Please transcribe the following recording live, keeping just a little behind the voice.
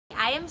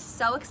I am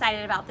so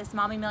excited about this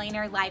Mommy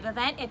Millionaire live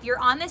event. If you're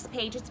on this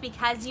page, it's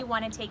because you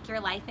want to take your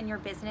life and your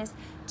business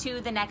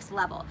to the next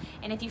level.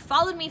 And if you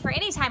followed me for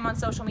any time on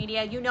social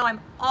media, you know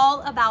I'm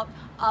all about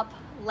up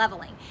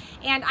leveling.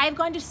 And I've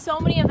gone to so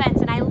many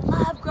events, and I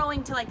love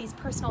going to like these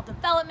personal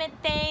development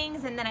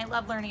things, and then I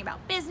love learning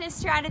about business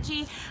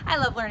strategy. I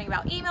love learning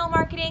about email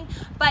marketing,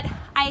 but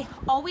I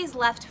always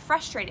left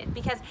frustrated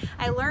because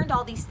I learned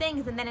all these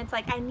things, and then it's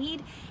like I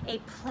need a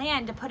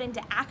plan to put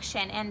into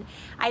action, and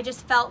I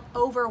just felt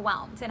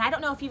overwhelmed. And I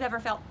don't know if you've ever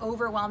felt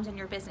overwhelmed in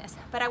your business,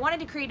 but I wanted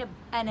to create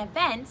an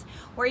event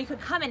where you could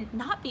come and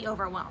not be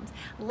overwhelmed.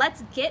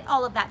 Let's get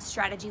all of that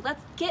strategy,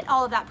 let's get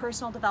all of that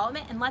personal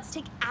development, and let's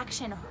take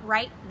action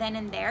right then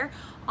and there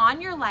on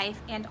your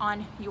life and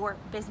on your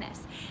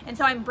business. And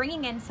so I'm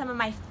bringing in some of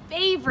my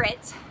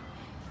favorite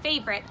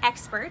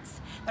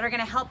experts that are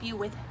going to help you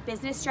with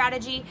business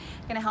strategy,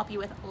 going to help you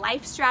with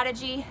life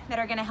strategy, that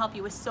are going to help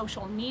you with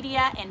social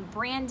media and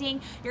branding.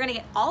 You're going to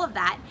get all of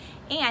that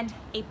and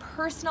a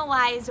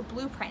personalized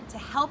blueprint to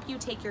help you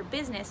take your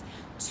business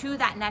to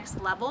that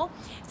next level.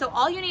 So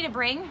all you need to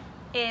bring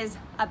is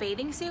a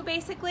bathing suit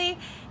basically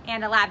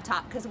and a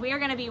laptop, because we are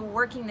going to be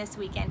working this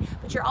weekend,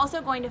 but you're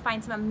also going to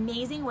find some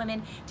amazing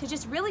women to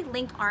just really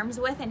link arms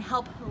with and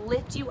help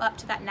lift you up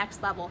to that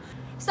next level.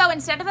 So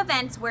instead of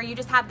events where you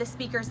just have the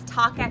speakers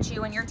talk at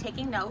you and you're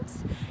taking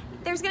notes,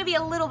 there's going to be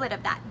a little bit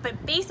of that,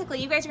 but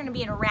basically you guys are going to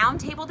be in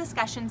roundtable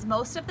discussions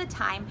most of the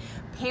time,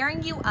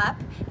 pairing you up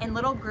in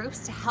little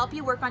groups to help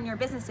you work on your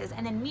businesses.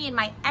 And then me and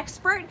my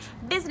expert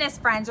business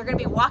friends are going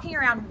to be walking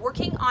around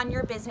working on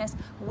your business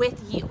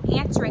with you,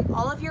 answering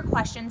all of your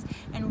questions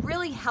and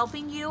really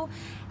helping you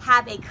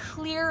have a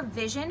clear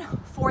vision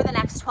for the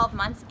next 12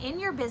 months in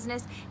your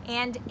business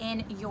and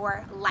in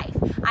your life.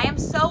 I am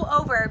so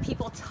over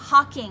people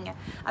talking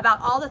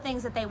about all the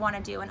things that they want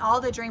to do and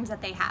all the dreams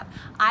that they have.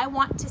 I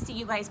want to see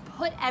you guys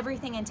put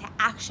everything into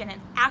action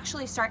and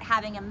actually start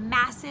having a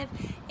massive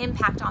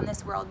impact on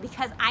this world,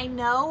 because I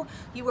know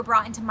you were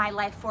brought into my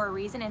life for a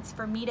reason. It's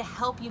for me to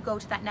help you go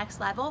to that next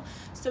level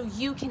so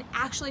you can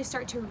actually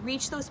start to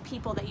reach those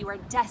people that you are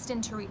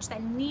destined to reach,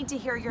 that need to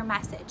hear your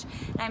message.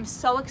 And I'm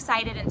so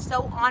excited and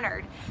so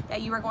honored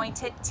that you are going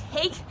to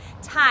take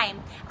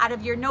time out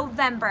of your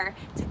November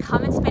to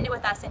come and spend it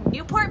with us in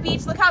Newport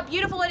Beach. Look how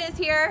beautiful it is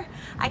here.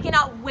 I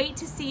cannot wait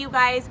to see you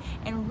guys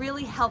and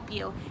really help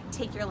you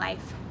take your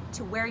life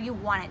to where you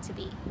want it to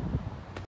be.